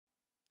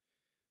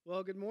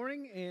Well, good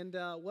morning and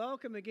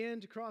welcome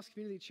again to Cross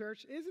Community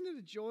Church. Isn't it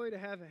a joy to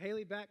have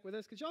Haley back with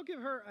us? Could y'all give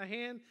her a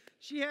hand?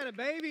 She had a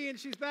baby and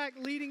she's back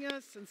leading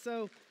us, and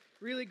so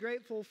really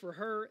grateful for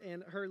her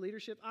and her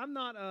leadership. I'm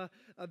not I'm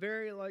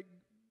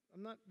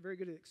not very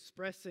good at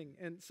expressing,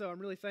 and so I'm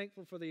really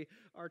thankful for the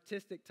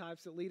artistic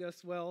types that lead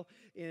us well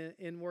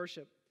in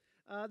worship.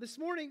 This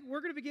morning, we're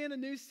going to begin a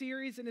new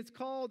series, and it's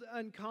called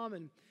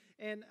Uncommon.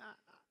 And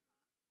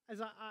as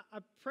I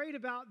prayed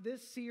about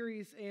this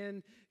series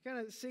and kind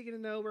of seeking to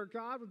know where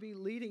God would be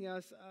leading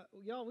us,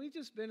 y'all, we've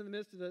just been in the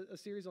midst of a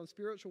series on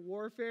spiritual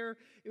warfare.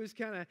 It was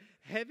kind of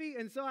heavy,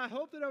 and so I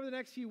hope that over the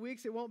next few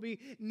weeks it won't be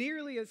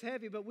nearly as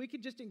heavy, but we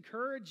could just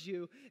encourage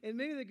you in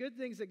many of the good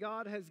things that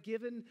God has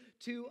given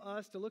to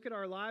us to look at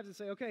our lives and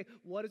say, okay,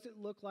 what does it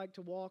look like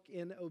to walk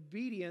in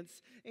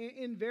obedience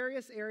in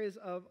various areas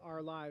of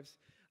our lives?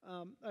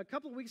 A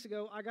couple of weeks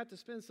ago, I got to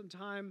spend some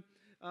time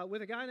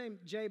with a guy named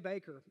Jay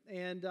Baker,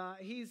 and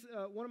he's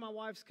one of my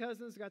wife's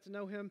cousins. Got to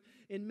know him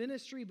in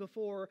ministry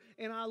before,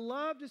 and I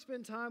love to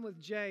spend time with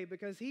Jay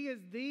because he is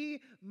the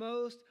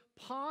most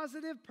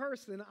positive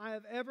person I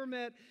have ever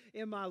met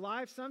in my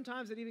life.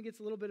 Sometimes it even gets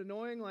a little bit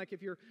annoying, like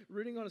if you're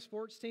rooting on a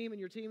sports team and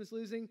your team is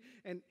losing,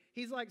 and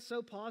he's like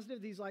so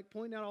positive, he's like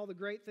pointing out all the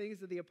great things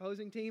that the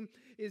opposing team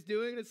is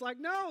doing, and it's like,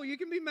 no, you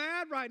can be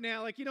mad right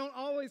now. Like, you don't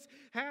always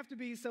have to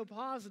be so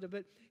positive,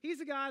 but he's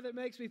a guy that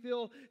makes me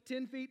feel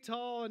 10 feet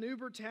tall and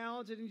uber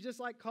talented, and he just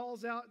like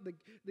calls out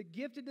the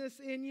giftedness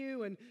in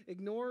you and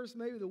ignores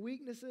maybe the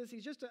weaknesses.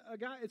 He's just a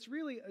guy, it's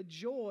really a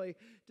joy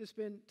to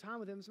spend time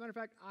with him. As a matter of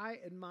fact, I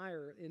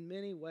admire in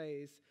many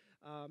ways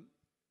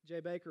Jay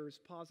Baker's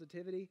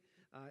positivity,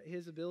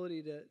 his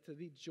ability to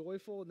be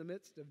joyful in the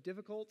midst of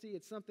difficulty.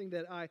 It's something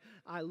that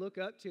I look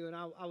up to, and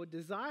I would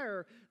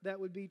desire that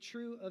would be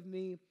true of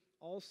me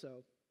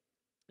also.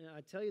 And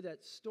I tell you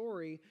that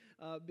story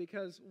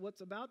because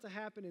what's about to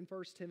happen in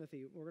 1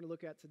 Timothy, we're going to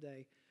look at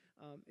today,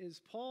 is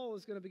Paul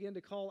is going to begin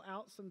to call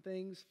out some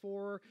things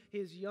for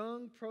his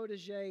young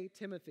protege,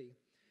 Timothy.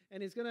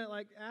 And he's going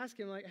to ask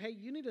him, hey,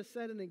 you need to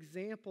set an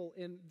example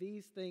in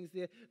these things.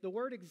 The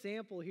word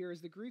example here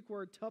is the Greek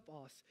word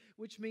tupos,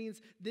 which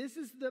means this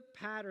is the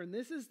pattern.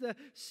 This is the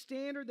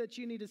standard that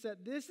you need to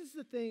set. This is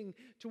the thing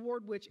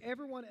toward which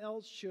everyone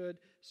else should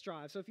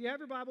strive. So if you have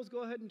your Bibles,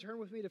 go ahead and turn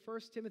with me to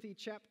 1 Timothy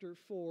chapter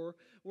 4.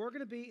 We're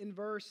going to be in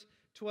verse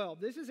 12.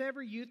 This is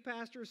every youth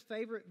pastor's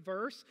favorite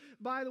verse,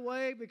 by the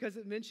way, because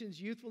it mentions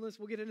youthfulness.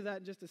 We'll get into that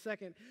in just a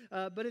second.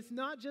 But it's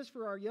not just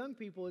for our young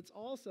people, it's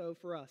also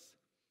for us.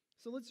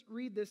 So let's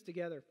read this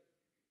together.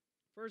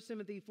 1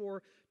 Timothy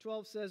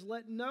 4:12 says,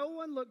 "Let no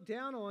one look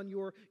down on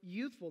your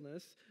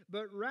youthfulness,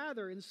 but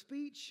rather in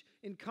speech,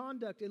 in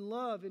conduct, in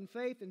love, in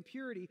faith, in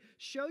purity,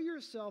 show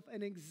yourself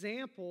an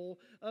example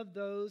of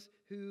those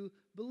who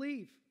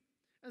believe."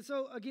 And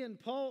so again,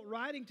 Paul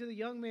writing to the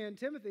young man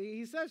Timothy,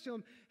 he says to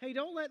him, hey,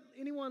 don't let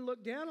anyone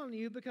look down on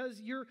you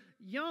because you're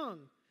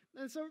young.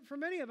 And so for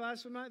many of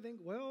us, we might think,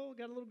 well,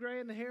 got a little gray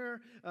in the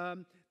hair.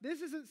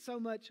 This isn't so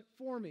much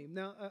for me.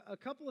 Now, a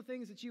couple of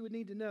things that you would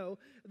need to know.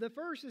 The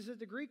first is that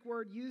the Greek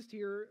word used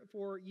here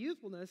for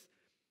youthfulness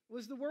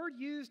was the word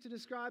used to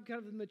describe kind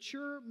of the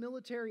mature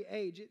military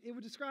age. It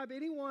would describe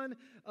anyone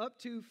up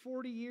to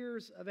 40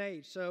 years of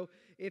age. So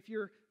if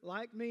you're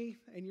like me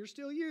and you're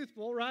still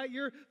youthful, right,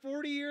 you're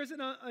 40 years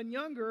and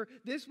younger,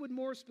 this would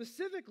more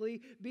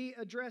specifically be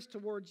addressed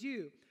towards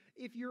you.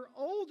 If you're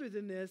older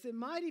than this, it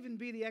might even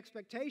be the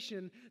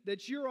expectation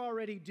that you're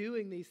already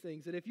doing these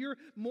things. That if you're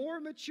more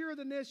mature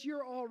than this,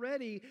 you're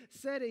already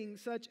setting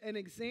such an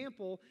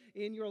example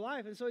in your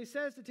life. And so he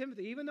says to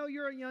Timothy, even though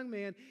you're a young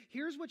man,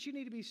 here's what you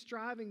need to be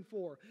striving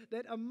for.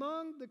 That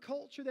among the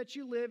culture that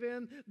you live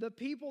in, the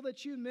people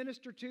that you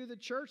minister to, the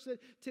church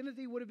that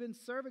Timothy would have been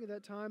serving at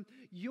that time,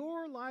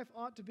 your life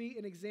ought to be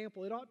an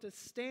example. It ought to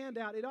stand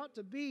out. It ought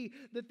to be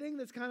the thing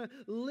that's kind of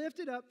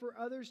lifted up for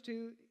others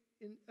to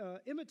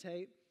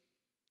imitate.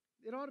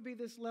 It ought to be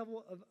this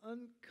level of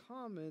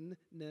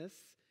uncommonness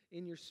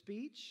in your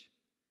speech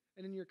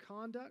and in your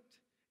conduct,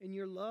 in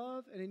your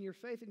love and in your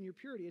faith and in your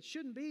purity. It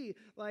shouldn't be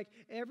like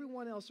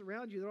everyone else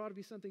around you. There ought to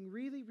be something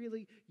really,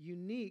 really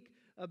unique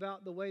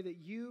about the way that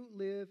you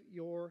live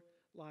your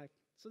life.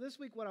 So this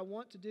week, what I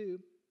want to do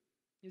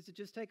is to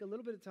just take a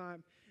little bit of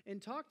time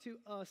and talk to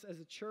us as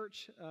a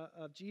church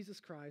of Jesus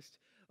Christ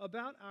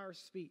about our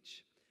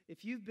speech.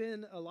 If you've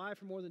been alive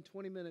for more than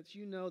 20 minutes,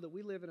 you know that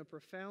we live in a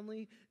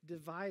profoundly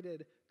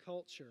divided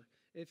culture.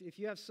 If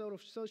you have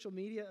social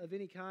media of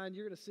any kind,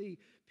 you're going to see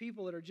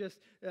people that are just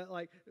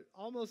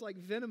almost like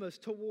venomous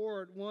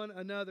toward one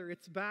another.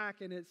 It's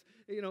back and it's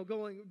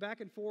going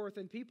back and forth,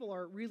 and people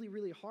are really,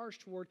 really harsh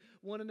toward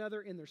one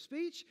another in their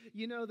speech.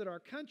 You know that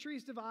our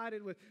country's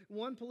divided, with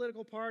one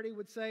political party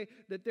would say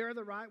that they're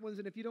the right ones,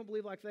 and if you don't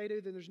believe like they do,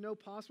 then there's no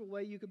possible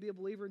way you could be a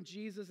believer in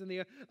Jesus. And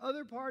the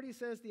other party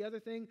says the other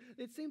thing.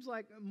 It seems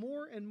like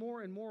more and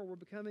more and more we're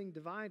becoming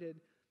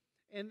divided.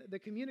 And the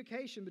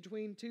communication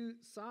between two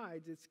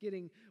sides, it's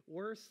getting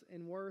worse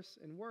and worse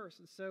and worse.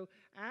 And so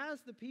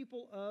as the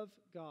people of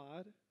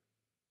God,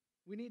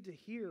 we need to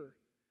hear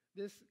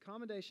this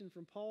commendation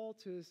from Paul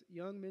to his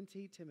young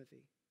mentee,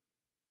 Timothy.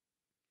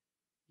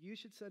 you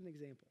should set an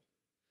example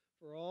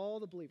for all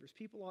the believers.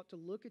 People ought to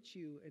look at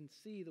you and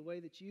see the way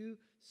that you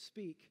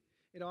speak.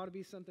 It ought to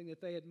be something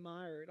that they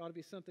admire. It ought to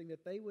be something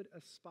that they would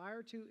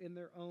aspire to in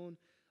their own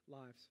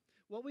lives.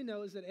 What we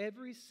know is that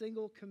every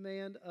single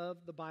command of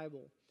the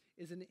Bible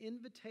is an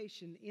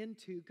invitation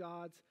into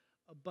God's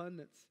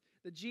abundance.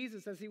 That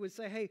Jesus, as he would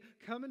say, hey,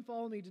 come and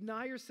follow me,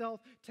 deny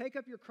yourself, take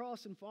up your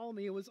cross and follow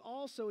me, it was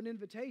also an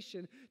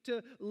invitation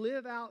to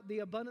live out the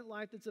abundant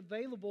life that's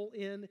available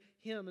in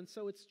him. And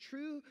so it's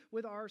true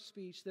with our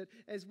speech that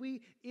as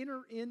we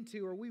enter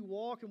into or we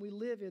walk and we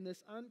live in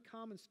this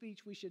uncommon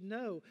speech, we should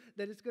know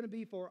that it's going to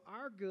be for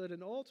our good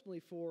and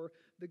ultimately for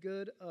the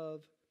good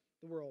of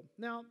the world.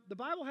 Now, the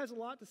Bible has a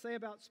lot to say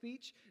about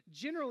speech.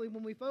 Generally,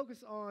 when we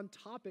focus on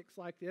topics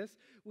like this,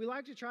 we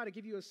like to try to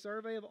give you a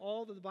survey of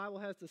all that the Bible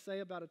has to say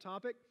about a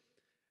topic.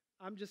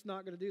 I'm just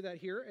not going to do that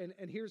here,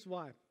 and here's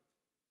why.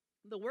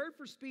 The word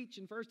for speech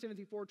in 1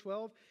 Timothy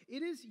 4:12,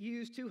 it is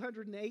used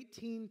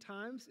 218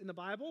 times in the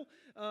Bible.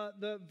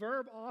 The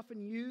verb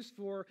often used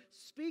for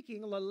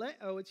speaking,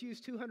 laleo, it's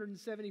used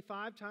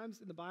 275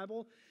 times in the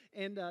Bible.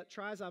 And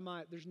try as I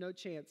might, there's no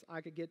chance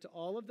I could get to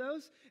all of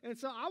those. And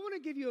so I want to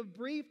give you a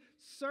brief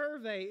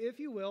survey, if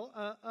you will,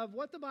 of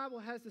what the Bible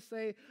has to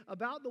say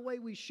about the way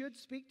we should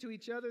speak to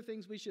each other,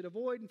 things we should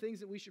avoid, and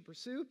things that we should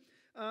pursue.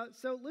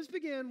 So let's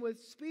begin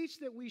with speech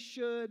that we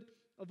should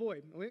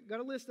avoid. We've got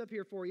a list up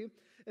here for you.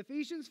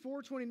 Ephesians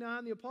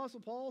 4:29, the Apostle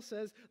Paul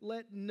says,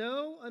 let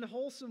no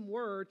unwholesome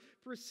word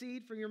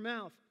proceed from your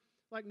mouth.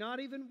 Like not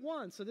even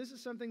one. So this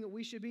is something that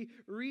we should be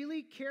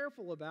really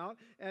careful about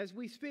as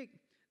we speak.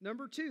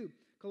 Number 2,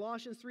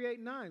 Colossians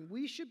 3:8-9.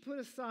 We should put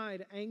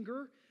aside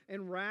anger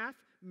and wrath,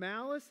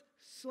 malice,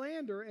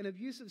 slander, and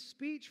abusive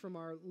speech from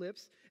our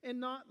lips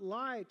and not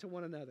lie to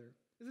one another.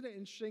 Isn't it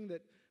interesting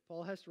that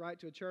Paul has to write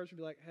to a church and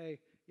be like, hey,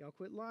 y'all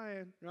quit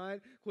lying,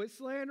 right? Quit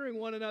slandering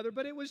one another.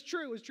 But it was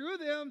true. It was true of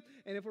them.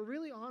 And if we're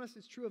really honest,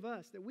 it's true of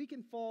us, that we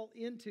can fall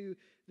into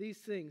these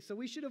things. So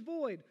we should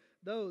avoid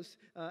those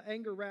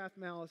anger, wrath,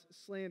 malice,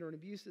 slander, and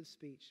abusive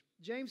speech.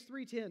 James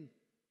 3:10.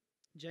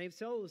 James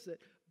tells us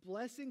that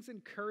blessings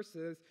and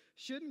curses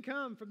shouldn't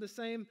come from the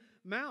same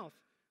mouth,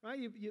 right?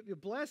 You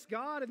bless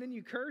God and then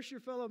you curse your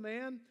fellow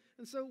man.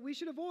 And so we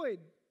should avoid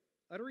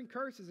uttering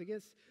curses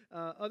against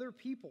other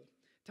people.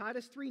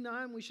 Titus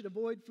 3:9, we should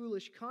avoid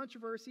foolish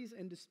controversies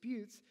and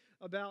disputes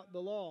about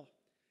the law.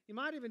 You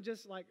might even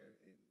just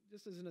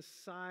as an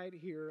aside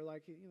here,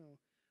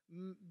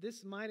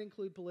 this might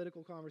include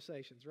political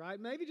conversations, right?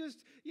 Maybe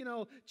just,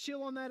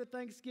 chill on that at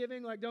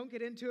Thanksgiving. Don't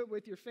get into it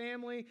with your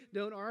family.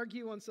 Don't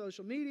argue on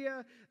social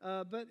media.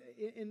 But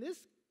in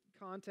this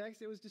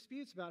context, it was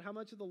disputes about how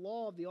much of the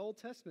law of the Old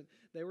Testament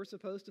they were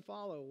supposed to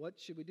follow. What,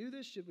 should we do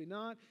this? Should we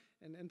not?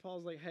 And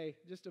Paul's like, hey,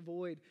 just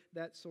avoid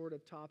that sort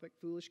of topic,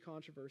 foolish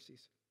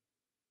controversies.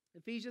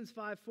 Ephesians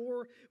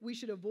 5:4, we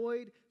should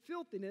avoid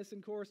filthiness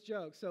and coarse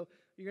jokes. So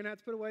you're going to have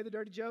to put away the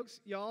dirty jokes.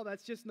 Y'all,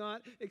 that's just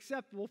not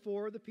acceptable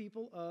for the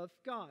people of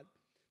God.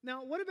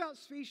 Now, what about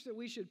speech that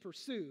we should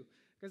pursue?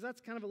 Because that's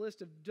kind of a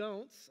list of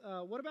don'ts.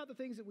 What about the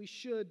things that we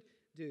should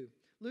do?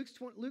 Luke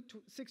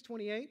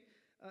 6:28,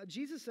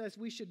 Jesus says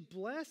we should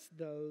bless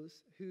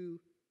those who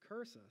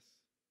curse us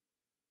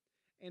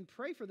and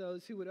pray for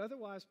those who would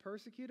otherwise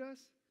persecute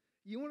us.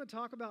 You want to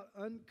talk about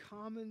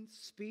uncommon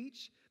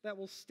speech that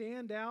will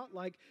stand out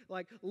like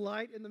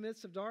light in the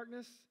midst of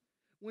darkness?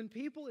 When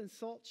people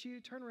insult you,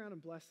 turn around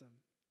and bless them.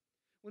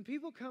 When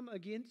people come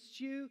against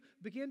you,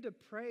 begin to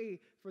pray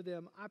for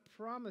them. I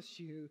promise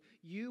you,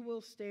 you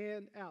will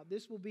stand out.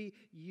 This will be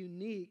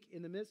unique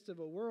in the midst of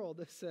a world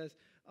that says,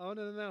 oh,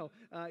 no.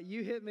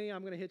 You hit me,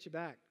 I'm going to hit you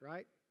back,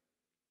 right?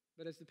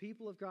 But as the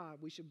people of God,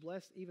 we should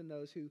bless even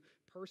those who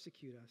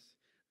persecute us.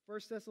 1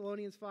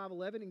 Thessalonians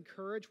 5:11,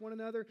 encourage one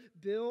another,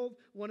 build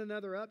one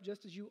another up,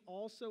 just as you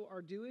also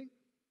are doing.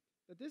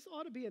 But this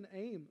ought to be an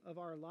aim of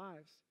our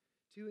lives,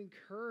 to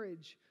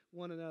encourage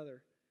one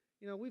another.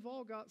 We've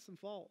all got some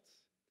faults.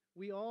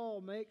 We all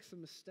make some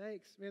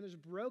mistakes. Man, there's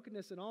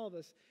brokenness in all of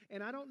us.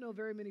 And I don't know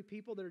very many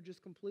people that are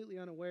just completely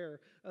unaware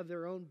of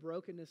their own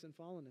brokenness and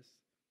fallenness.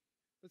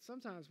 But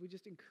sometimes we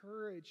just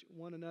encourage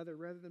one another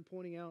rather than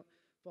pointing out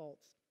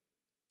faults.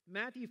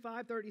 Matthew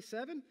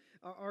 5:37,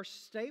 our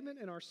statement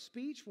and our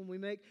speech when we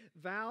make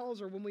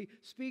vows or when we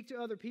speak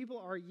to other people,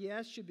 our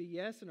yes should be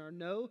yes and our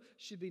no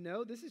should be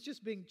no. This is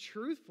just being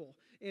truthful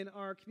in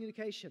our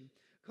communication.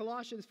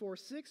 Colossians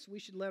 4:6, we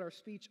should let our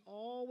speech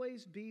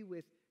always be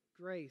with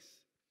grace,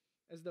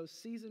 as though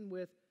seasoned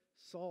with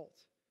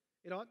salt.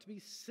 It ought to be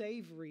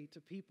savory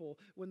to people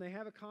when they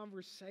have a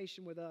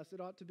conversation with us.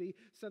 It ought to be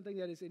something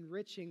that is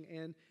enriching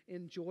and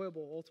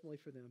enjoyable ultimately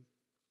for them.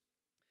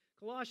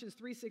 Colossians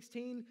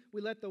 3:16,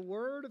 we let the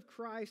word of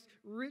Christ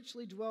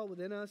richly dwell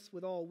within us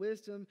with all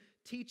wisdom,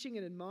 teaching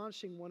and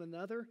admonishing one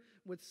another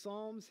with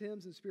psalms,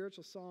 hymns, and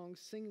spiritual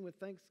songs, singing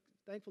with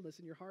thankfulness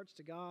in your hearts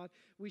to God.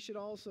 We should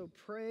also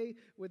pray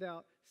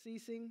without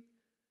ceasing.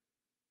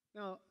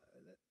 Now,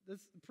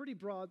 That's a pretty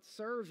broad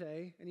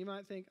survey, and you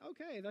might think,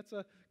 okay, that's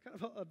a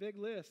kind of a big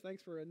list.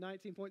 Thanks for a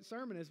 19-point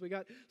sermon as we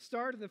got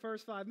started in the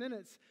first 5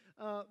 minutes.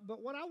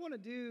 But what I want to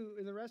do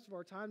in the rest of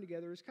our time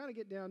together is kind of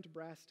get down to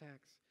brass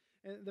tacks.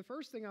 And the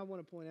first thing I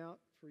want to point out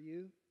for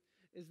you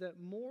is that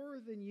more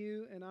than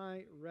you and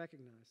I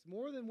recognize,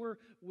 more than we're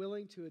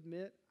willing to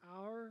admit,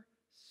 our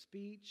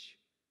speech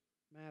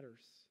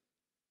matters.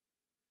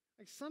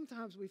 Like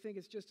sometimes we think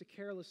it's just a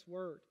careless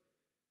word.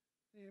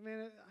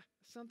 Man,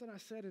 something I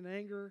said in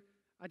anger,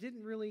 I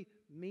didn't really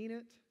mean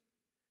it.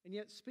 And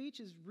yet speech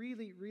is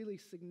really, really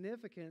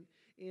significant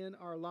in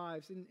our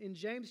lives. In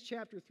James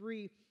chapter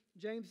 3,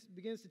 James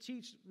begins to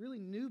teach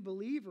really new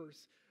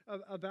believers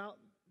about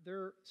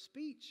their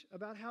speech,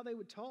 about how they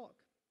would talk.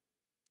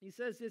 He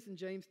says this in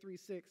James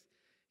 3:6.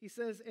 He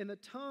says, "And the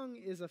tongue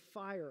is a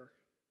fire,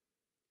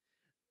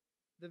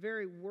 the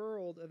very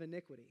world of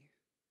iniquity.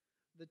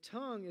 The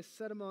tongue is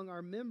set among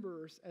our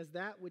members as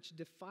that which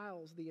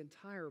defiles the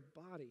entire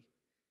body.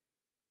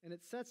 And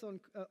it sets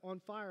on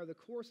fire the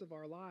course of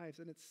our lives,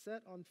 and it's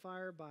set on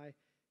fire by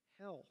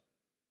hell."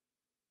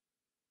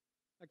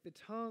 Like the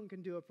tongue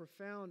can do a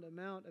profound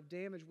amount of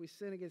damage. We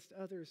sin against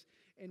others,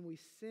 and we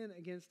sin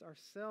against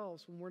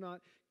ourselves when we're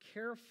not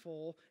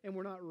careful and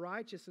we're not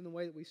righteous in the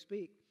way that we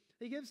speak.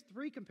 He gives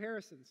 3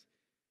 comparisons.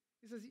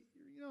 He says,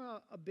 you know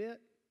how a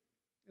bit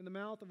in the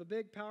mouth of a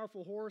big,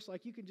 powerful horse,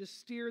 like you can just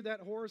steer that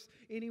horse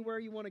anywhere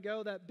you want to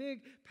go. That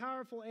big,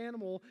 powerful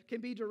animal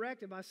can be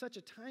directed by such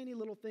a tiny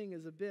little thing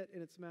as a bit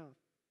in its mouth.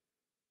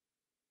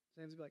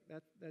 Sam's like,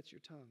 that's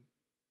your tongue.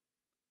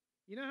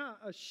 You know how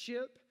a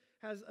ship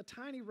has a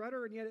tiny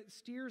rudder and yet it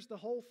steers the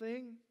whole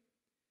thing?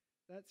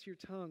 That's your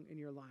tongue in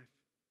your life.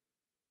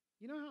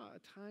 You know how a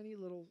tiny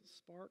little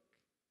spark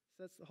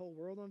sets the whole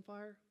world on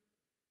fire?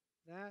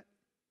 That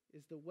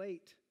is the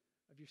weight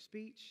of your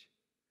speech.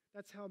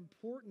 That's how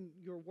important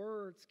your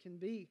words can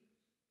be.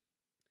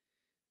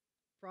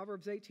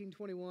 Proverbs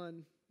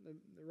 18:21, the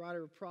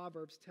writer of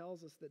Proverbs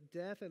tells us that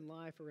death and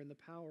life are in the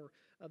power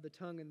of the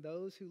tongue, and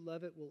those who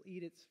love it will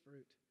eat its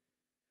fruit.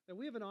 That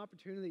we have an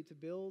opportunity to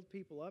build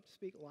people up, to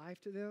speak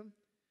life to them,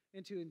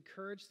 and to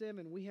encourage them,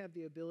 and we have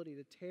the ability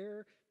to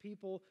tear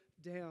people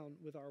down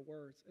with our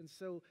words. And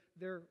so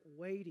they're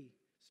weighty.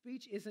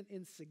 Speech isn't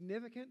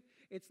insignificant.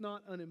 It's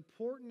not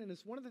unimportant. And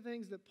it's one of the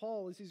things that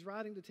Paul, as he's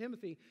writing to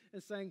Timothy,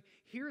 is saying,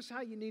 here's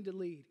how you need to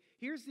lead.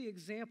 Here's the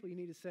example you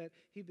need to set.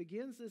 He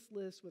begins this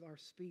list with our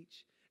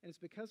speech. And it's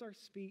because our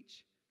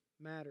speech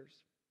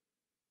matters.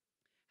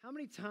 How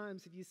many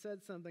times have you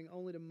said something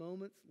only to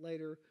moments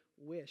later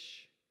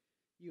wish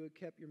you had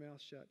kept your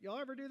mouth shut? Y'all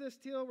ever do this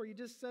deal where you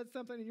just said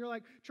something and you're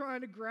like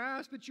trying to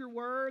grasp at your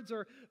words,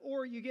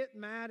 or you get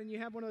mad and you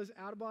have one of those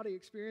out-of-body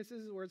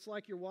experiences where it's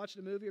like you're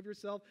watching a movie of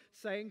yourself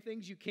saying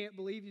things you can't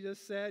believe you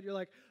just said. You're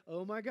like,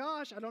 oh my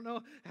gosh, I don't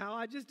know how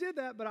I just did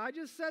that, but I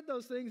just said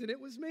those things and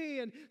it was me.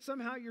 And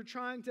somehow you're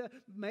trying to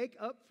make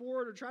up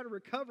for it or try to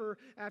recover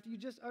after you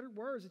just uttered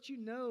words that you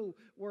know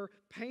were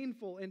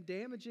painful and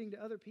damaging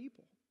to other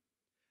people.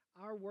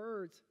 Our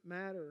words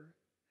matter.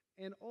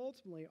 And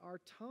ultimately, our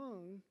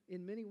tongue,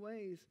 in many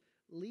ways,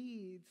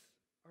 leads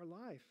our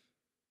life.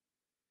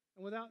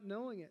 And without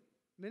knowing it,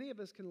 many of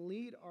us can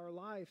lead our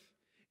life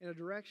in a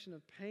direction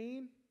of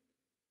pain,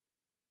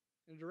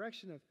 in a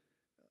direction of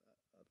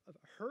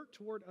hurt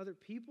toward other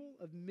people,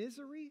 of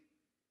misery,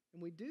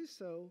 and we do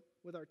so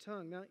with our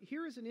tongue. Now,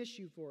 here is an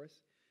issue for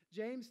us.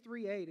 James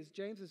 3:8, as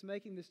James is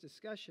making this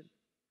discussion,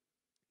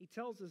 he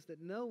tells us that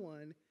no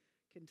one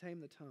can tame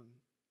the tongue.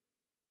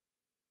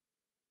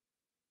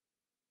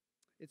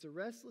 It's a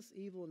restless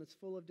evil and it's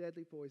full of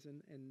deadly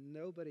poison, and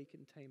nobody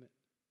can tame it.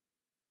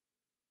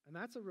 And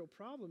that's a real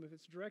problem if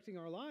it's directing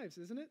our lives,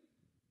 isn't it?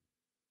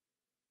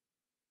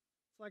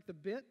 It's like the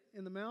bit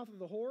in the mouth of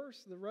the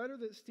horse, the rudder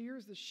that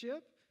steers the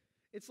ship.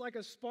 It's like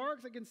a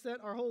spark that can set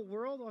our whole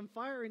world on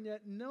fire, and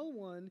yet no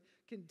one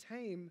can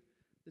tame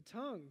the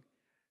tongue.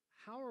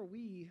 How are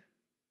we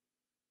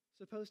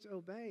supposed to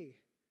obey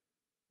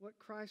what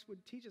Christ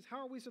would teach us? How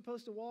are we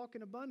supposed to walk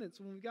in abundance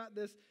when we've got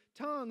this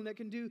tongue that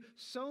can do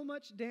so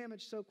much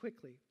damage so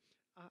quickly?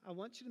 I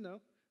want you to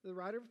know, the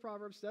writer of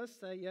Proverbs does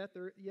say,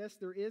 yes,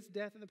 there is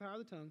death in the power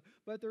of the tongue,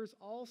 but there's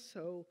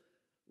also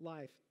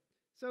life.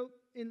 So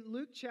in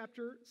Luke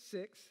chapter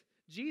 6,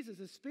 Jesus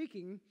is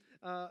speaking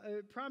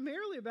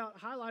primarily about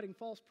highlighting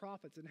false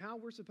prophets and how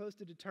we're supposed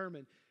to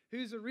determine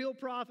who's a real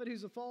prophet,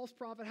 who's a false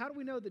prophet. How do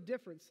we know the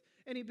difference?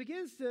 And he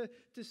begins to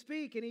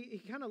speak, and he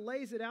kind of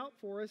lays it out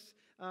for us,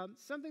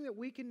 something that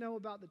we can know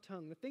about the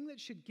tongue, the thing that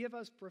should give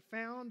us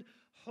profound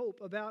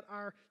hope about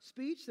our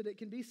speech, that it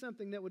can be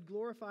something that would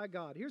glorify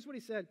God. Here's what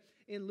he said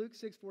in Luke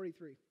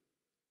 6:43.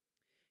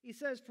 He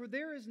says, "For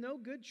there is no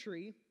good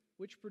tree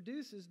which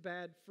produces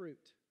bad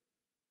fruit,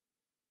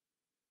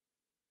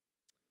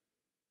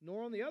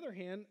 nor on the other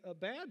hand, a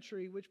bad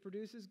tree which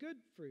produces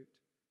good fruit."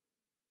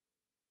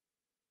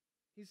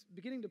 He's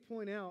beginning to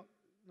point out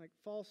like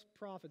false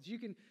prophets. You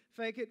can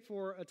fake it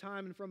for a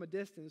time and from a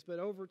distance, but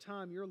over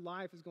time your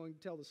life is going to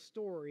tell the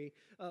story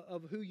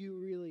of who you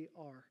really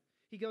are.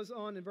 He goes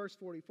on in verse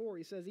 44.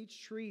 He says,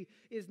 each tree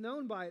is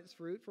known by its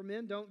fruit, for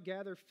men don't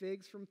gather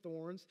figs from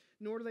thorns,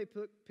 nor do they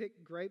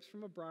pick grapes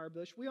from a briar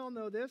bush. We all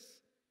know this.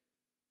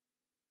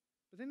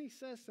 But then he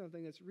says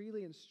something that's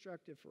really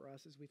instructive for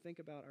us as we think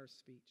about our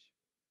speech.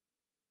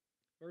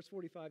 Verse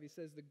 45, he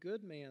says, the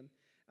good man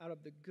out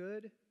of the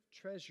good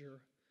treasure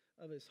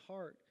of his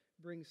heart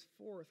brings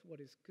forth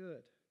what is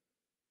good.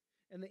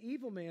 And the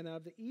evil man out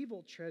of the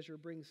evil treasure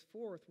brings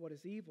forth what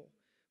is evil,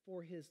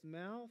 for his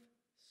mouth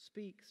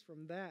speaks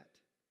from that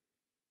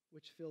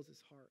which fills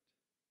his heart.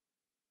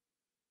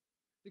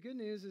 The good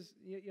news is,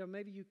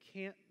 maybe you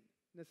can't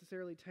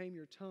necessarily tame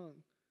your tongue,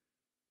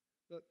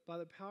 but by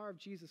the power of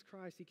Jesus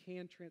Christ, he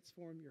can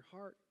transform your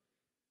heart.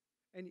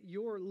 And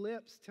your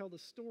lips tell the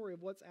story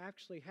of what's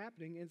actually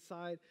happening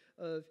inside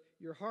of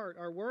your heart.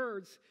 Our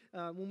words,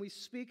 when we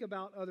speak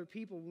about other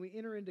people, when we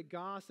enter into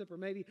gossip or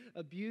maybe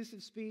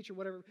abusive speech or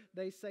whatever,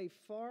 they say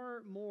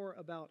far more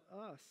about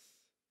us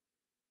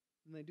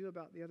than they do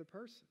about the other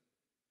person.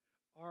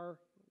 Our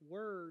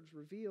words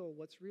reveal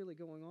what's really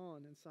going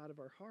on inside of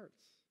our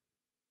hearts.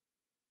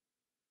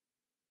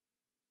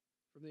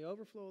 From the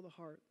overflow of the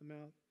heart, the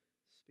mouth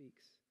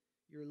speaks.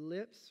 Your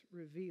lips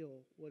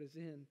reveal what is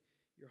in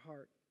your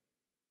heart.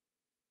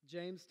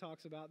 James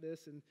talks about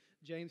this in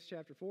James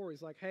chapter 4.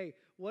 He's like, hey,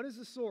 what is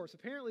the source?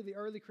 Apparently the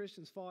early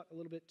Christians fought a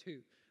little bit too.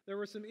 There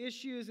were some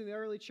issues in the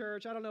early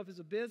church. I don't know if it's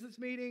a business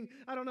meeting.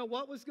 I don't know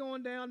what was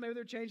going down. Maybe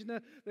they're changing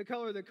the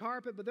color of the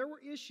carpet. But there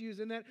were issues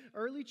in that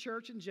early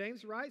church, and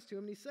James writes to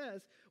him, and he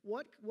says,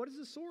 what is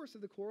the source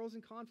of the quarrels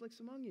and conflicts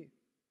among you?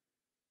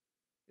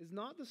 Is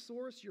not the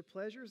source your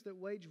pleasures that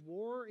wage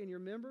war in your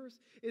members?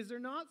 Is there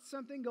not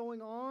something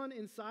going on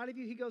inside of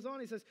you? He goes on,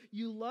 he says,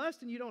 you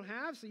lust and you don't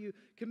have, so you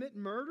commit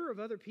murder of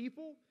other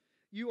people.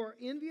 You are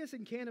envious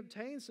and can't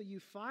obtain, so you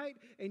fight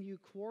and you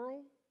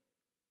quarrel.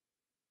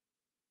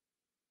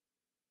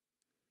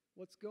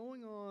 What's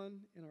going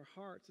on in our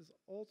hearts is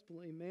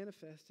ultimately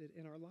manifested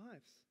in our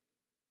lives.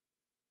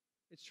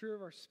 It's true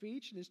of our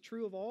speech, and it's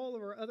true of all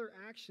of our other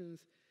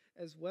actions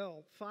as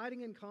well.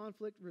 Fighting and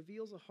conflict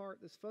reveals a heart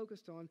that's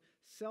focused on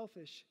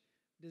selfish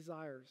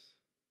desires.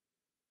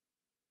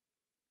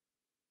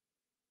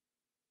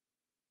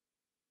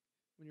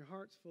 When your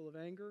heart's full of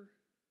anger,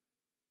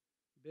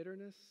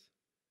 bitterness,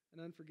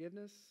 and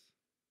unforgiveness,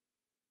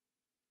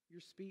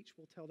 your speech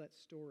will tell that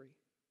story.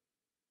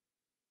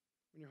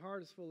 When your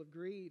heart is full of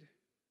greed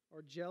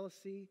or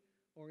jealousy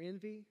or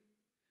envy,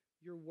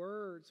 your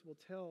words will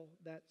tell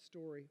that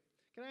story.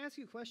 Can I ask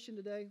you a question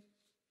today?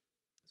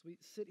 As we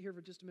sit here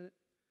for just a minute,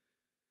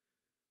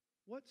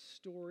 what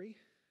story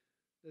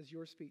does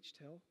your speech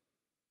tell?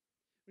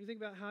 When you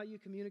think about how you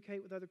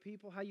communicate with other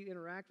people, how you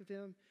interact with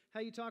them, how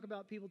you talk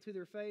about people to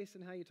their face,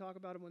 and how you talk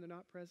about them when they're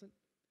not present,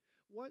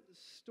 what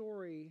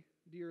story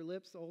do your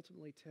lips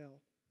ultimately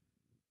tell?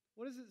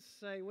 What does it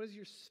say? What does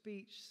your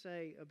speech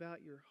say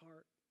about your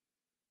heart?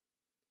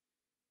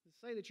 Does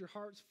it say that your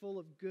heart's full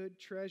of good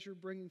treasure,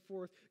 bringing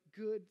forth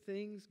good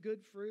things,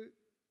 good fruit?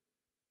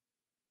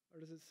 Or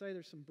does it say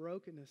there's some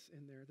brokenness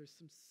in there? There's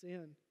some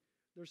sin.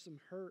 There's some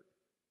hurt.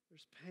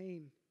 There's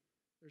pain.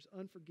 There's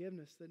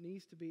unforgiveness that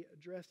needs to be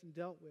addressed and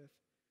dealt with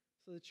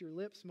so that your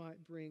lips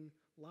might bring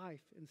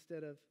life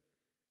instead of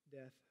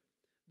death.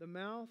 The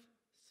mouth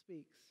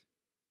speaks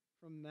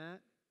from that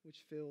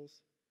which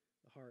fills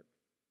the heart.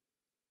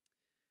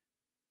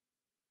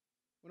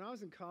 When I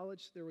was in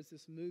college, there was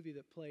this movie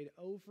that played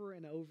over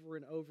and over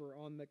and over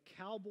on the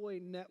Cowboy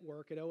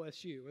Network at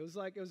OSU.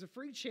 It was a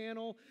free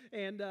channel,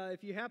 and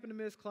if you happen to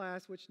miss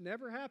class, which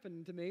never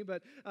happened to me,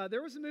 but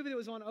there was a movie that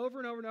was on over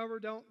and over and over.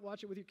 Don't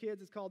watch it with your kids.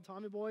 It's called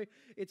Tommy Boy.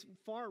 It's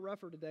far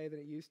rougher today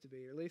than it used to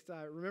be, or at least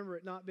I remember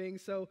it not being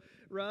so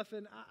rough.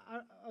 And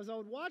as I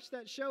would watch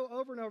that show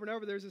over and over and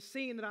over, there's a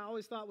scene that I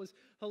always thought was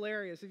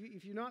hilarious.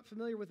 If you're not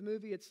familiar with the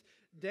movie, it's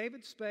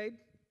David Spade,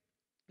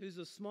 who's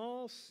a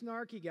small,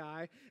 snarky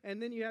guy, and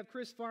then you have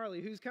Chris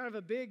Farley, who's kind of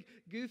a big,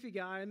 goofy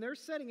guy, and they're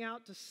setting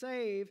out to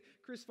save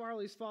Chris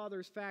Farley's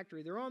father's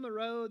factory. They're on the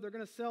road, they're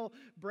going to sell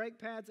brake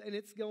pads, and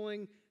it's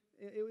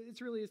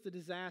really a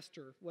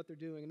disaster what they're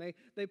doing. And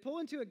they pull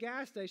into a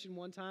gas station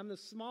one time. The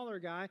smaller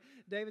guy,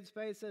 David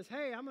Spade, says,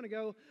 hey, I'm going to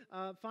go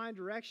find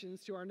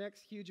directions to our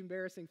next huge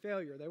embarrassing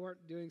failure. They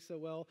weren't doing so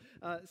well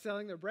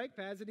selling their brake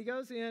pads. And he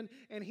goes in,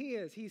 and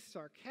he's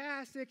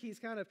sarcastic.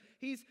 He's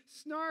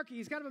snarky.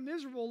 He's kind of a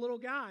miserable little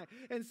guy.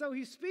 And so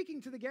he's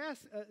speaking to the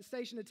gas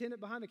station attendant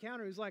behind the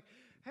counter who's like,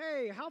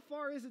 hey, how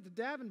far is it to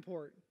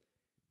Davenport?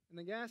 And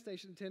the gas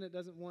station attendant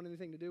doesn't want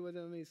anything to do with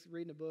him. He's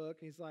reading a book,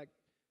 and he's like,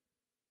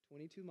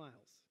 22 miles.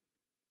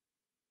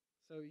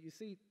 So you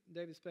see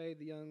David Spade,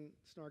 the young,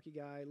 snarky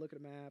guy, look at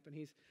a map, and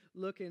he's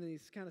looking, and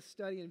he's kind of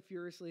studying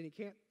furiously, and he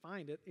can't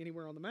find it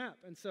anywhere on the map.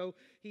 And so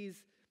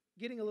he's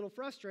getting a little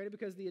frustrated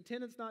because the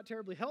attendant's not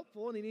terribly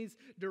helpful, and he needs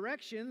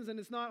directions, and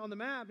it's not on the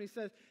map. And he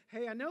says,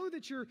 hey, I know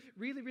that you're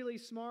really, really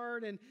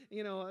smart and,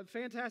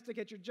 fantastic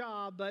at your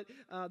job, but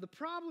the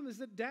problem is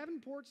that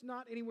Davenport's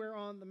not anywhere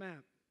on the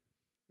map.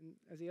 And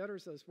as he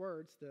utters those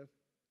words, the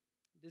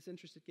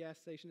disinterested gas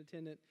station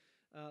attendant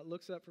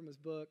looks up from his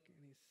book,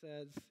 and he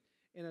says,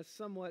 in a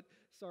somewhat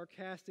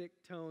sarcastic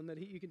tone that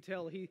you can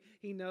tell he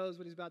knows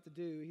what he's about to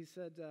do. He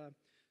said,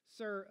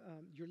 Sir,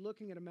 you're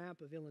looking at a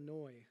map of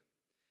Illinois.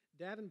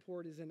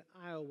 Davenport is in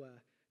Iowa,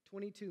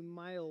 22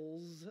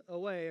 miles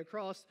away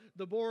across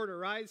the border,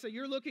 right? So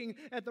you're looking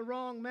at the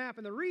wrong map.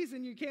 And the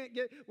reason you can't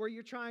get where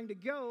you're trying to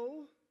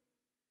go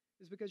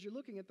is because you're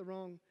looking at the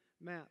wrong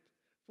map.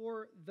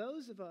 For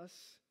those of us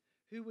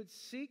who would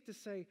seek to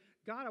say,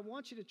 God, I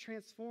want you to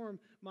transform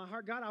my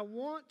heart. God, I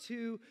want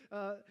to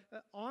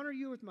honor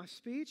you with my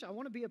speech. I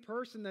want to be a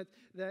person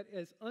that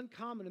is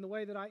uncommon in the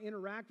way that I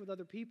interact with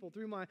other people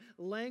through my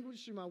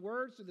language, through my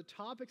words, through the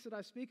topics that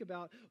I speak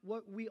about.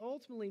 What we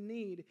ultimately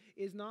need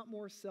is not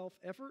more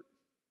self-effort.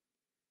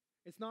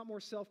 It's not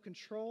more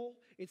self-control.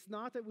 It's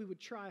not that we would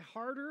try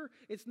harder.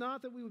 It's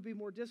not that we would be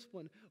more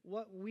disciplined.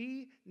 What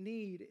we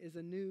need is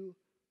a new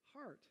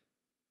heart.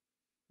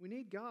 We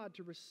need God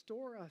to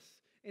restore us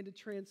and to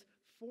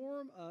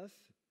transform us,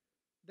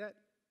 that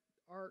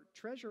our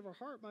treasure of our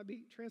heart might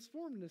be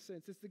transformed in a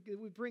sense.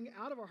 We bring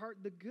out of our heart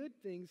the good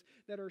things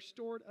that are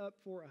stored up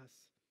for us.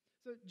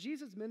 So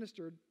Jesus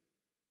ministered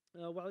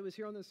while he was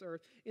here on this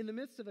earth in the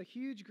midst of a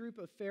huge group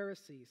of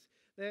Pharisees.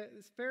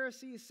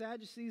 Pharisees,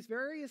 Sadducees,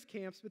 various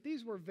camps, but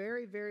these were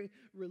very, very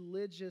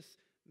religious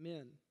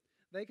men.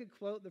 They could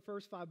quote the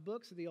first 5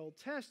 books of the Old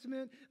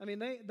Testament. I mean,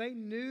 they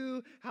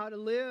knew how to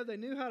live. They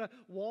knew how to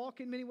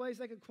walk in many ways.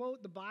 They could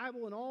quote the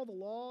Bible and all the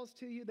laws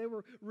to you. They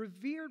were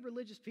revered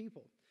religious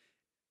people.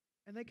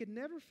 And they could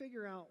never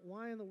figure out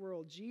why in the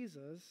world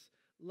Jesus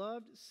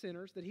loved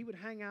sinners, that he would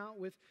hang out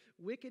with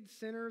wicked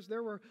sinners.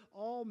 There were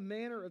all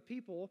manner of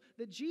people,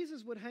 that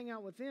Jesus would hang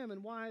out with them,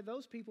 and why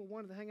those people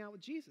wanted to hang out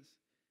with Jesus.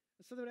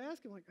 And so they would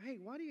ask him, like, hey,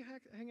 why do you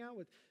hang out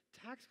with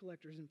tax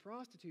collectors and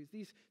prostitutes,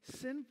 these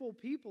sinful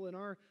people in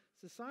our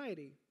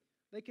society?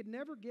 They could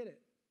never get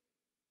it.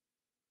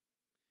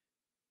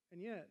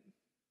 And yet,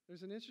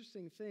 there's an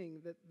interesting thing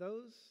that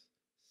those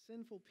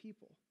sinful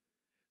people,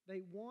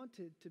 they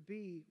wanted to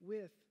be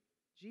with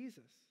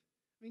Jesus.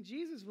 I mean,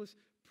 Jesus was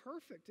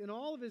perfect in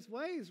all of his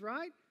ways,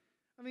 right?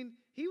 I mean,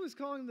 he was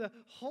calling them to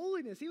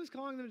holiness. He was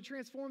calling them to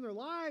transform their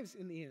lives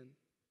in the end.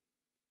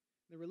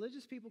 The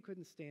religious people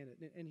couldn't stand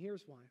it, and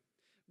here's why.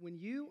 When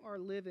you are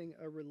living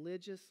a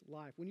religious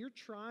life, when you're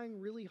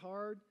trying really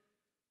hard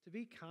to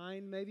be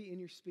kind maybe in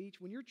your speech,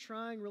 when you're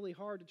trying really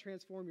hard to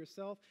transform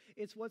yourself,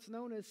 it's what's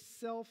known as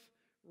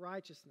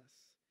self-righteousness.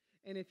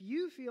 And if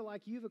you feel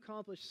like you've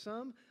accomplished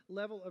some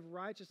level of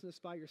righteousness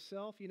by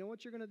yourself, you know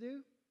what you're going to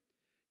do?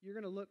 You're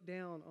going to look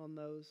down on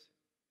those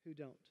who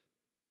don't.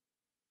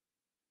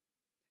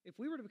 If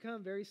we were to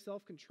become very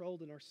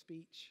self-controlled in our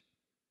speech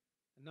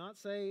and not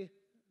say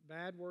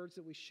bad words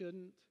that we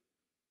shouldn't,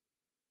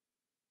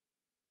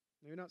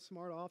 maybe not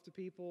smart off to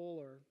people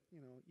or,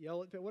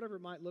 yell at people, whatever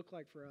it might look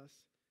like for us,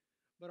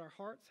 but our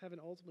hearts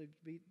haven't ultimately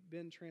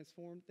been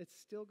transformed, it's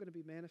still going to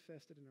be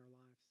manifested in our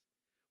lives.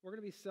 We're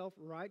going to be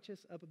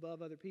self-righteous up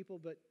above other people,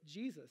 but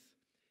Jesus,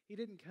 he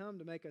didn't come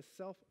to make us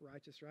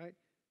self-righteous, right?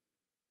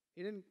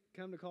 He didn't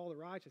come to call the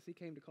righteous. He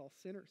came to call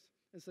sinners.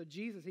 And so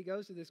Jesus, he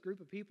goes to this group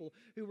of people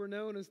who were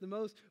known as the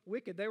most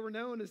wicked. They were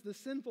known as the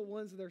sinful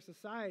ones of their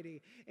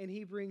society, and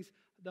he brings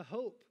the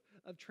hope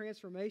of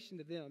transformation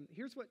to them.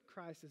 Here's what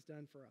Christ has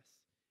done for us.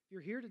 If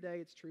you're here today,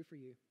 it's true for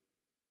you.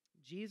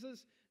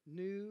 Jesus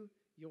knew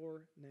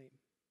your name.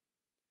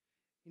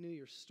 He knew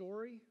your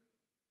story.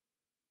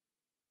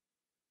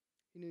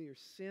 He knew your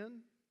sin.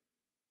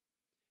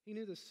 He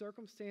knew the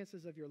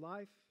circumstances of your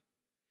life.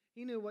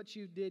 He knew what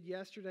you did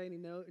yesterday, and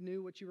he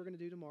knew what you were going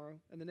to do tomorrow,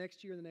 and the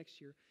next year, and the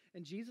next year.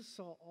 And Jesus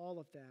saw all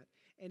of that,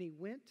 and he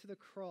went to the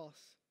cross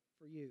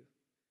for you.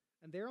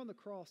 And there on the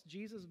cross,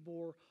 Jesus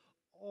bore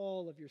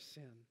all of your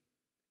sin,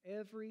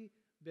 every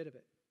bit of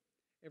it,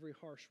 every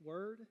harsh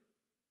word,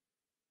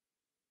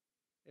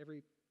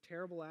 every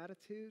terrible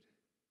attitude,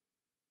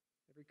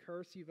 every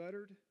curse you've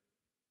uttered,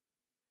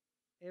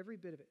 every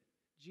bit of it.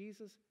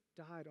 Jesus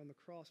died on the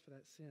cross for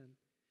that sin,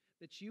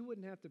 that you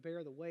wouldn't have to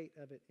bear the weight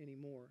of it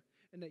anymore,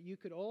 and that you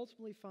could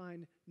ultimately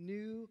find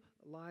new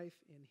life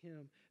in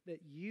him, that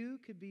you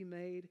could be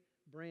made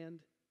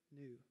brand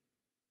new,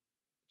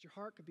 that your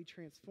heart could be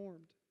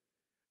transformed.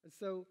 And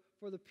so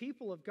for the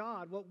people of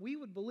God, what we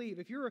would believe,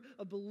 if you're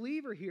a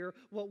believer here,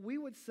 what we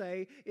would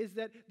say is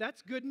that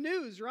that's good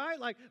news, right?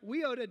 Like,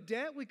 we owed a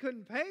debt we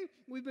couldn't pay.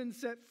 We've been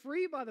set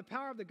free by the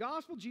power of the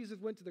gospel. Jesus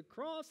went to the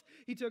cross.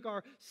 He took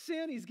our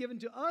sin. He's given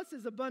to us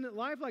his abundant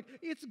life. Like,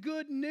 it's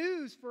good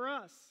news for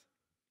us.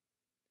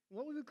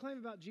 What we would claim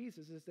about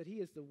Jesus is that he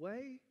is the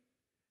way,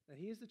 that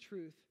he is the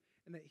truth,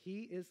 and that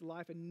he is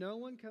life, and no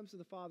one comes to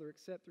the Father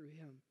except through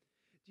him.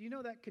 Do you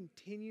know that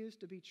continues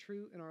to be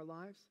true in our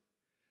lives?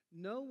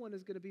 No one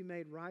is going to be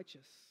made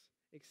righteous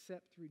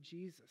except through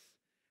Jesus.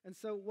 And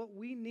so what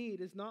we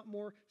need is not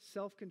more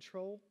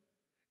self-control.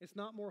 It's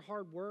not more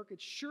hard work. It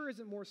sure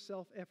isn't more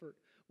self-effort.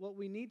 What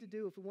we need to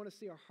do if we want to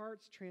see our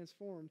hearts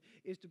transformed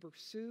is to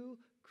pursue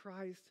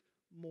Christ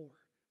more.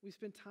 We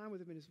spend time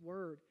with him in his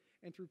word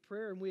and through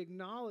prayer, and we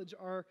acknowledge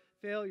our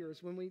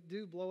failures when we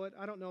do blow it.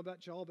 I don't know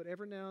about y'all, but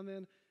every now and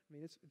then, I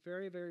mean, it's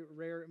very, very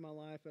rare in my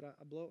life, but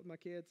I blow it with my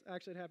kids.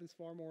 Actually, it happens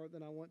far more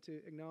than I want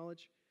to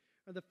acknowledge.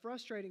 Or the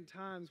frustrating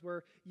times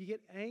where you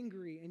get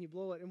angry and you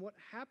blow it. And what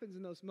happens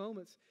in those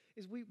moments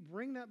is we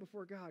bring that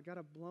before God. God,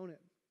 I've blown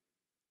it.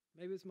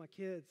 Maybe it's my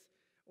kids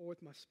or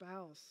with my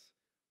spouse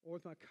or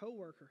with my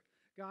coworker.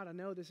 God, I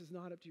know this is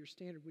not up to your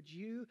standard. Would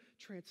you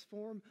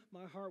transform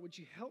my heart? Would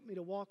you help me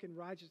to walk in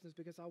righteousness?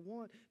 Because I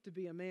want to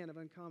be a man of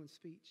uncommon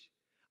speech.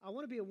 I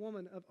want to be a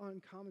woman of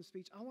uncommon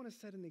speech. I want to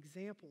set an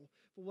example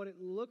for what it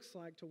looks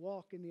like to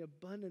walk in the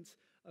abundance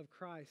of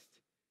Christ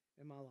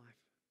in my life.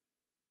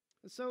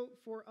 And so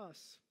for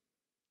us,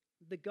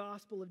 the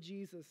gospel of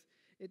Jesus,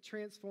 it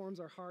transforms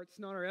our hearts.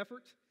 Not our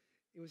effort.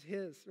 It was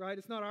His, right?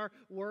 It's not our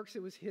works.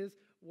 It was His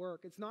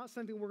work. It's not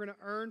something we're going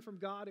to earn from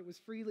God. It was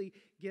freely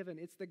given.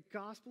 It's the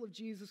gospel of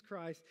Jesus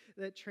Christ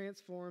that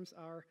transforms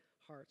our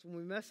hearts. When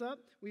we mess up,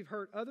 we've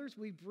hurt others,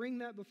 we bring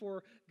that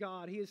before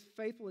God. He is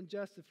faithful and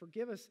just to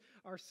forgive us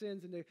our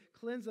sins and to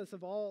cleanse us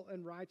of all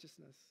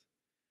unrighteousness.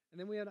 And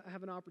then we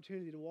have an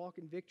opportunity to walk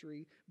in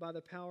victory by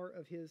the power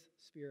of His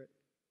Spirit.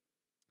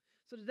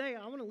 So today,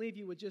 I want to leave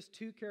you with just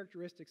two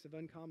characteristics of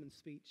uncommon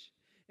speech.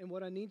 And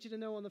what I need you to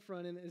know on the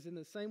front end is in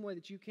the same way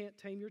that you can't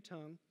tame your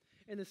tongue,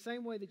 in the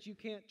same way that you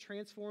can't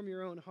transform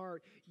your own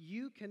heart,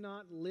 you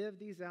cannot live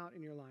these out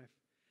in your life.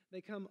 They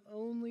come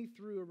only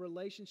through a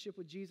relationship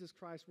with Jesus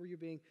Christ where you're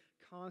being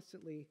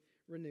constantly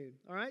renewed.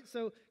 All right,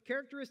 so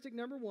characteristic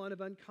number one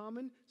of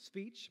uncommon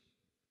speech.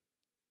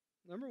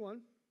 Number one,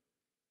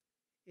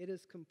 it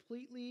is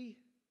completely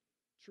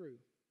true.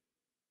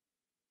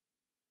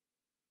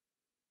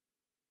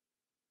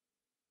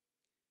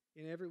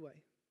 In every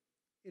way.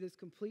 It is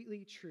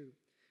completely true.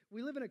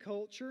 We live in a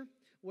culture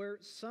where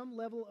some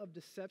level of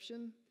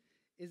deception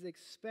is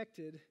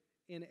expected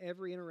in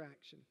every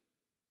interaction.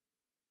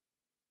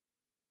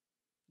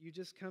 You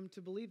just come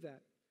to believe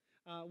that.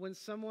 When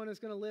someone is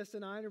going to list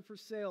an item for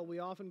sale, we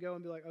often go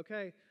and be like,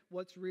 okay,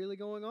 what's really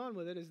going on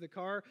with it? Is the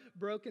car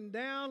broken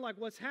down? Like,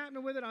 what's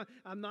happening with it?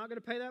 I'm not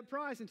going to pay that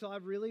price until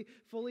I've really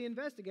fully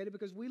investigated,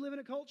 because we live in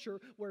a culture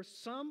where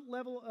some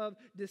level of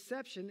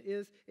deception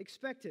is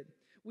expected.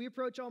 We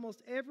approach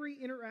almost every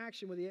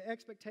interaction with the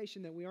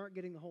expectation that we aren't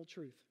getting the whole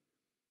truth.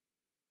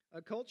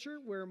 A culture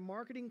where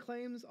marketing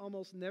claims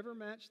almost never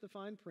match the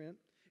fine print.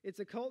 It's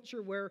a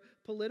culture where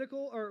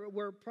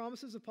where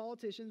promises of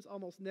politicians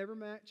almost never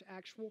match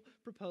actual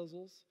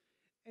proposals,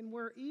 and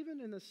where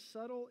even in the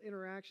subtle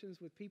interactions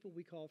with people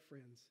we call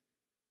friends,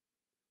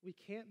 we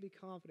can't be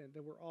confident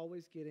that we're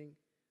always getting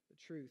the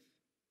truth.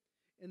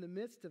 In the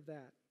midst of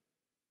that,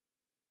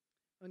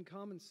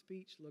 uncommon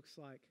speech looks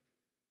like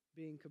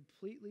being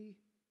completely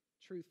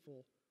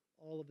truthful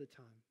all of the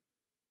time.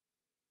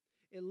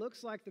 It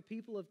looks like the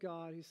people of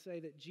God who say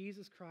that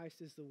Jesus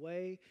Christ is the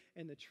way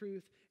and the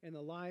truth and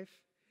the life.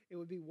 It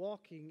would be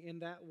walking in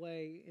that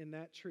way, in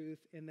that truth,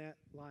 in that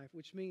life,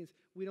 which means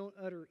we don't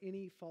utter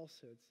any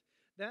falsehoods.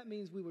 That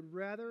means we would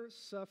rather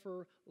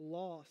suffer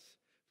loss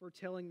for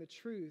telling the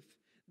truth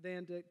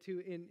than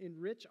to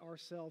enrich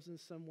ourselves in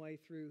some way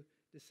through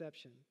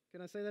deception.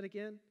 Can I say that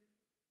again?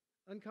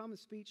 Uncommon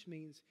speech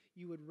means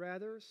you would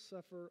rather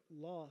suffer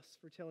loss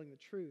for telling the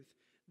truth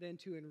than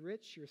to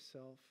enrich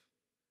yourself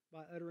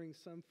by uttering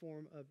some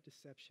form of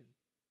deception.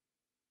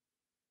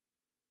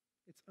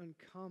 It's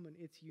uncommon.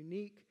 It's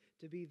unique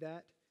to be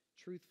that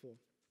truthful.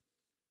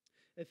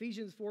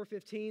 Ephesians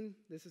 4:15,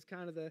 this is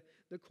kind of the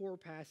core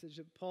passage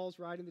that Paul's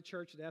writing the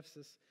church at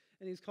Ephesus.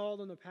 And he's called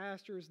on the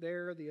pastors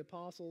there, the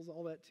apostles,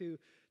 all that to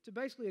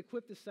basically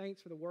equip the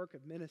saints for the work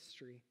of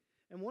ministry.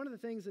 And one of the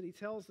things that he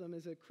tells them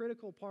is a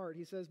critical part.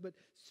 He says, but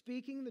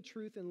speaking the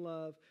truth in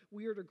love,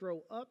 we are to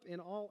grow up in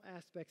all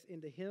aspects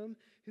into Him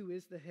who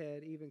is the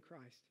head, even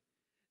Christ.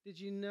 Did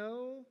you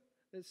know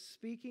that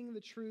speaking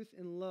the truth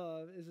in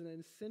love is an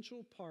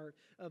essential part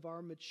of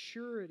our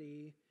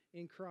maturity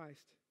in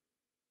Christ?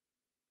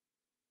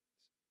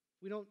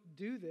 We don't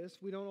do this,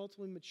 we don't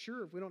ultimately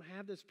mature. If we don't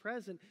have this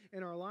present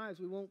in our lives,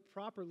 we won't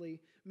properly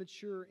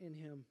mature in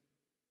Him.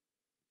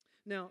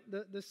 Now,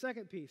 the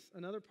second piece,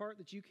 another part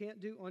that you can't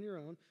do on your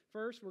own.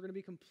 First, we're going to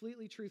be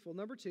completely truthful.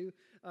 Number two,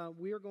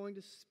 we are going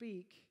to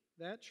speak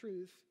that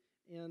truth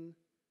in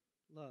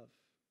love.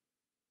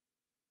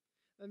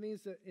 That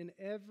means that in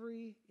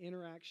every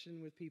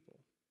interaction with people,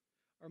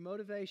 our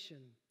motivation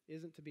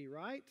isn't to be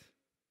right.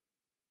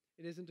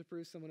 It isn't to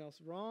prove someone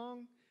else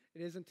wrong.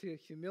 It isn't to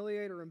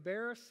humiliate or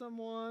embarrass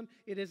someone.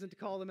 It isn't to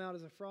call them out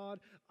as a fraud.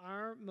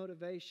 Our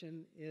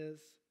motivation is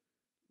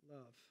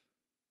love.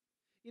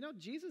 You know,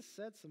 Jesus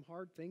said some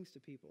hard things to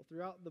people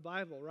throughout the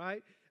Bible,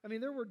 right? I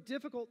mean, there were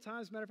difficult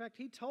times. Matter of fact,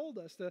 He told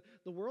us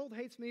the world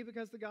hates me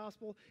because of the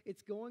gospel.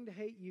 It's going to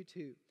hate you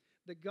too.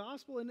 The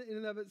gospel in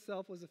and of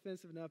itself was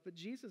offensive enough, but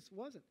Jesus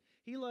wasn't.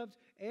 He loved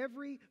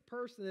every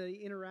person that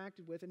He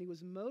interacted with, and He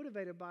was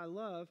motivated by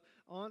love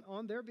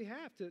on their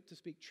behalf to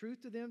speak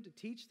truth to them, to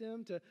teach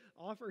them, to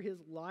offer His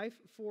life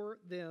for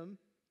them.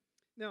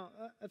 Now,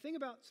 a thing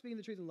about speaking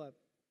the truth in love,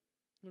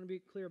 I want to be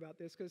clear about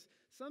this, because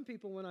some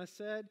people, when I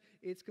said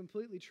it's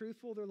completely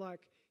truthful, they're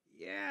like,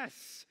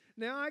 Yes.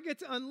 Now I get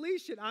to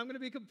unleash it. I'm going to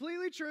be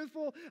completely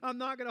truthful. I'm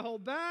not going to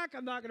hold back.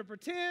 I'm not going to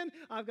pretend.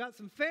 I've got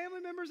some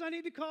family members I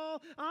need to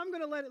call. I'm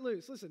going to let it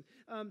loose. Listen,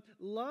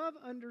 love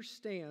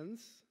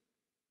understands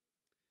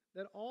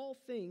that all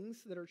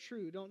things that are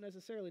true don't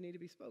necessarily need to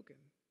be spoken.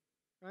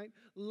 Right?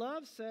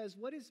 Love says,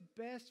 what is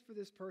best for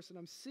this person?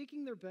 I'm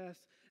seeking their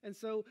best. And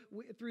so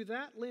through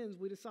that lens,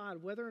 we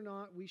decide whether or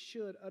not we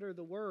should utter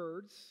the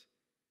words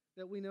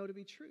that we know to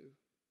be true.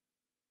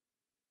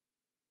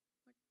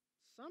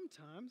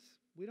 Sometimes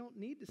we don't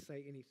need to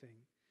say anything.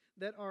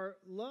 That our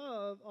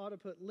love ought to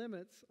put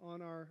limits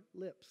on our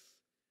lips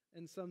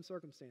in some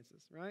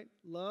circumstances, right?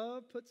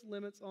 Love puts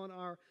limits on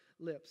our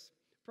lips.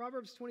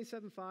 Proverbs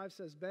 27:5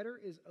 says, better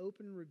is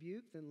open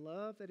rebuke than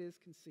love that is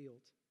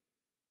concealed.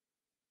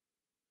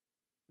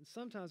 And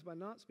sometimes by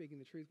not speaking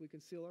the truth, we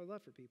conceal our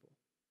love for people.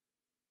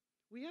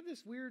 We have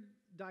this weird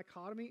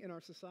dichotomy in our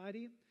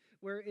society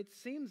where it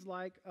seems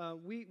like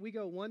we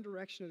go one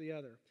direction or the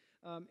other.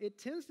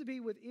 It tends to be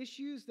with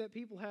issues that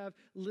people have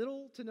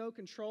little to no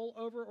control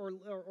over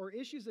or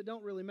issues that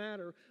don't really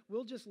matter.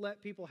 We'll just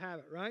let people have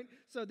it, right?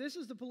 So this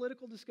is the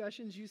political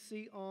discussions you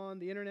see on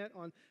the internet,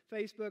 on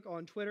Facebook,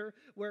 on Twitter,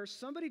 where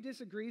somebody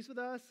disagrees with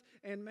us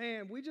and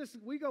man,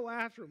 we go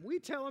after them. We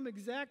tell them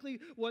exactly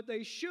what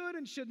they should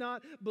and should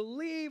not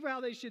believe,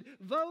 how they should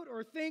vote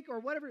or think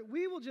or whatever.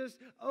 We will just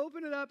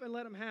open it up and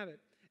let them have it.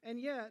 And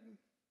yet,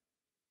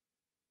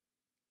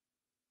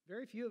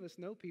 very few of us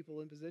know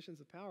people in positions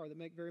of power that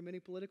make very many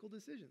political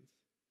decisions.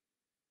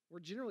 We're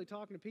generally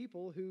talking to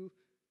people who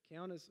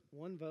count as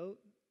one vote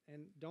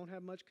and don't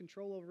have much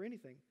control over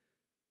anything.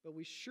 But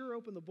we sure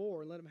open the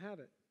door and let them have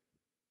it.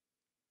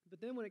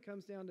 But then when it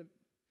comes down to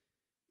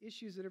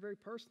issues that are very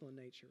personal in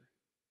nature,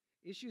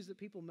 issues that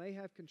people may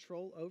have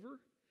control over,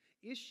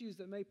 issues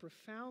that may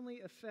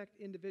profoundly affect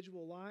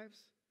individual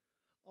lives,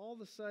 all of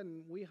a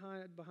sudden we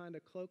hide behind a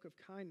cloak of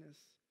kindness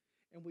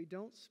and we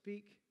don't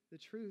speak the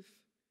truth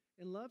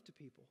in love to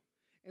people.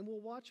 And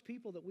we'll watch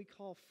people that we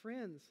call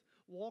friends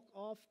walk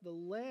off the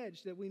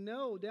ledge that we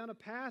know down a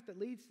path that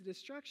leads to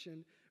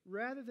destruction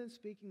rather than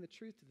speaking the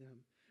truth to them.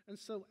 And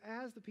so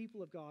as the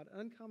people of God,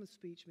 uncommon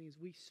speech means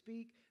we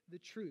speak the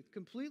truth,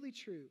 completely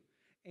true,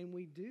 and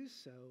we do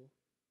so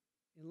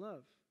in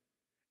love.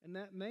 And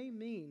that may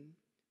mean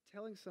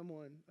telling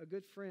someone, a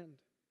good friend,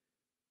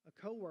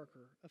 a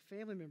coworker, a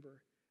family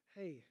member,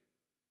 hey,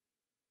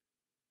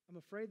 I'm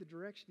afraid the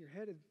direction you're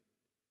headed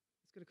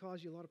is going to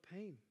cause you a lot of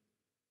pain.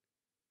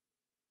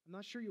 I'm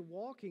not sure you're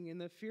walking in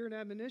the fear and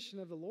admonition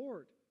of the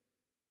Lord.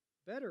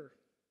 Better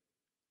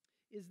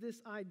is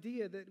this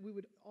idea that we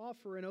would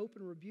offer an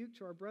open rebuke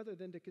to our brother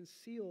than to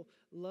conceal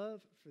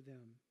love for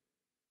them.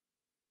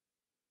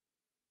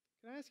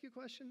 Can I ask you a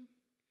question?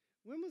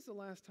 When was the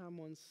last time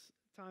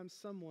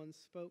someone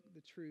spoke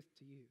the truth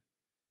to you?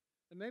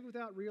 And maybe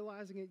without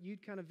realizing it,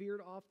 you'd kind of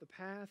veered off the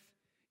path.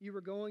 You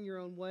were going your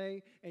own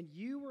way, and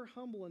you were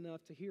humble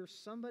enough to hear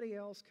somebody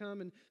else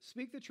come and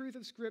speak the truth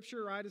of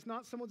Scripture, right? It's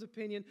not someone's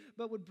opinion,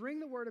 but would bring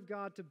the Word of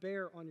God to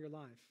bear on your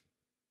life.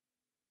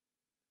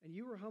 And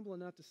you were humble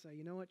enough to say,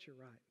 you know what, you're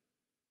right.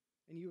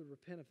 And you would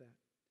repent of that.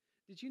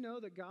 Did you know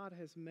that God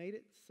has made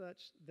it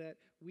such that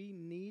we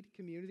need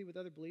community with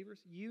other believers?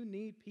 You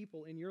need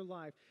people in your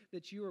life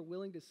that you are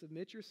willing to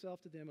submit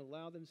yourself to them and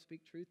allow them to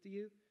speak truth to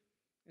you.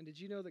 And did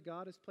you know that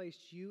God has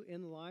placed you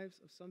in the lives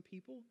of some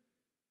people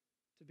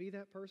to be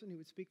that person who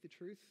would speak the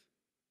truth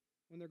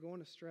when they're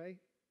going astray?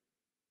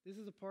 This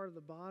is a part of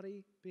the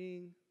body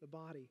being the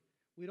body.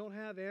 We don't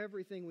have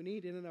everything we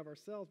need in and of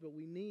ourselves, but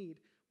we need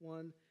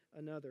one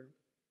another.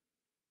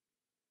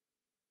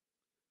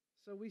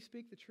 So we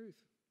speak the truth.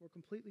 We're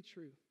completely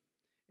true.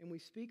 And we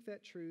speak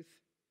that truth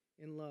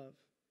in love.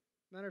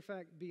 Matter of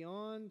fact,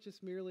 beyond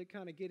just merely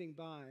kind of getting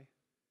by,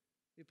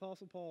 the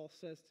Apostle Paul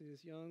says to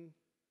his young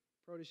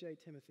protege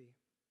Timothy,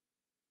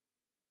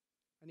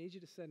 I need you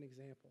to set an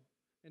example.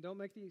 And don't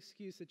make the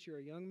excuse that you're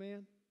a young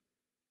man.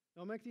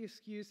 Don't make the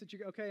excuse that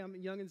you're, okay, I'm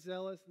young and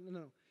zealous.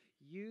 No.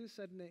 You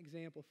set an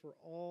example for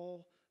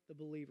all the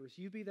believers.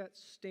 You be that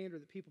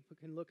standard that people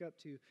can look up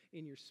to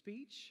in your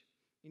speech,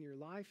 in your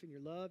life, in your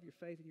love, your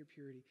faith, and your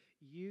purity.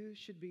 You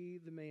should be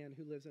the man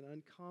who lives an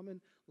uncommon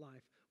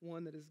life,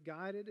 one that is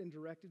guided and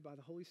directed by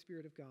the Holy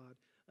Spirit of God.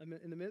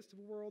 In the midst of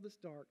a world that's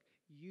dark,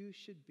 you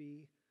should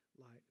be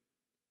light.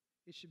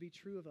 It should be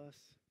true of us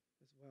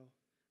as well.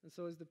 And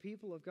so as the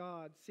people of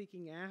God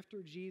seeking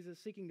after Jesus,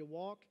 seeking to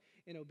walk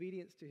in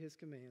obedience to his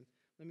command,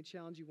 let me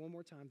challenge you one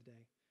more time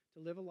today to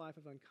live a life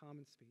of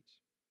uncommon speech,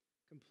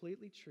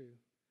 completely true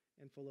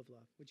and full of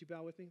love. Would you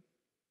bow with me?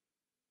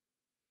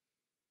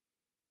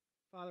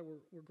 Father,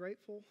 we're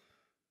grateful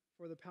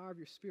for the power of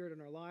your Spirit in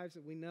our lives,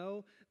 that we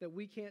know that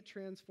we can't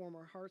transform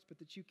our hearts, but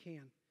that you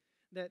can.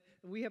 That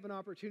we have an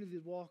opportunity to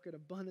walk in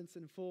abundance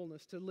and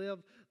fullness, to live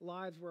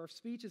lives where our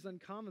speech is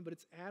uncommon, but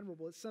it's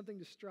admirable. It's something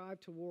to strive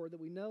toward that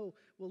we know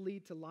will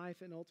lead to life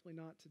and ultimately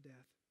not to death.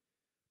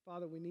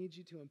 Father, we need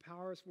you to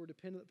empower us. We're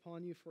dependent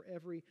upon you for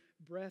every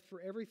breath,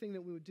 for everything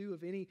that we would do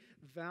of any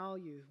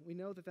value. We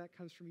know that that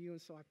comes from you,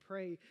 and so I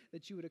pray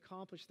that you would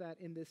accomplish that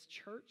in this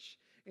church,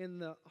 in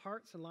the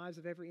hearts and lives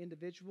of every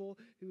individual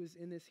who is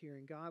in this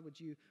hearing. God, would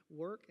you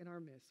work in our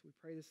midst? We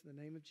pray this in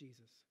the name of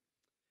Jesus.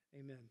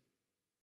 Amen.